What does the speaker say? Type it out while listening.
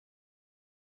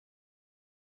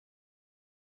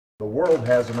The world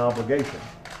has an obligation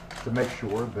to make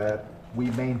sure that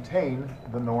we maintain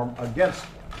the norm against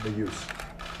the use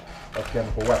of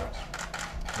chemical weapons.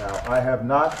 Now, I have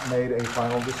not made a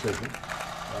final decision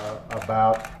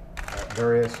about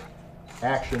various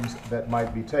actions that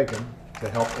might be taken to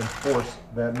help enforce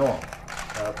that norm.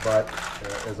 But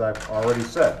as I've already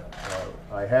said,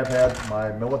 I have had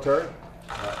my military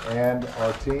and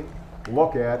our team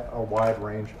look at a wide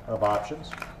range of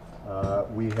options.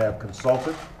 We have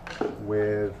consulted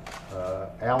with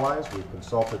allies, we've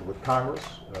consulted with Congress,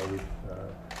 we've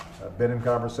been in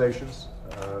conversations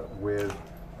with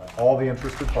all the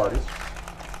interested parties,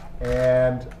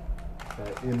 and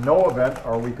in no event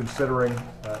are we considering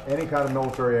any kind of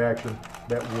military action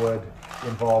that would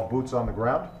involve boots on the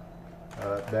ground,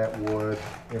 that would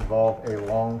involve a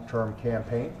long-term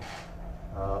campaign,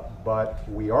 but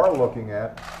we are looking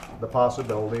at the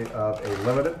possibility of a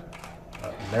limited,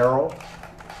 narrow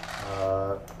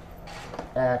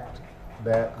act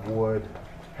that would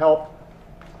help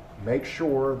make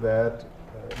sure that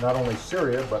not only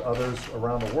Syria but others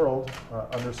around the world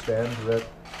understand that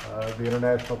the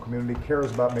international community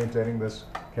cares about maintaining this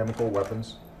chemical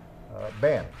weapons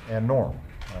ban and norm.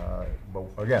 But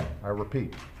again, I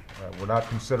repeat, we're not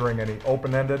considering any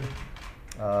open-ended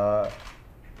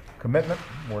commitment.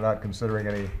 We're not considering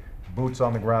any boots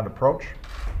on the ground approach.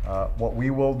 What we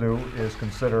will do is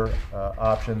consider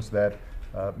options that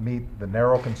meet the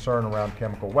narrow concern around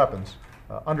chemical weapons,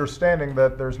 understanding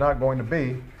that there's not going to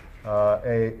be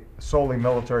a solely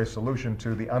military solution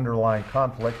to the underlying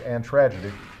conflict and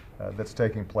tragedy that's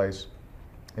taking place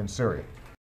in Syria.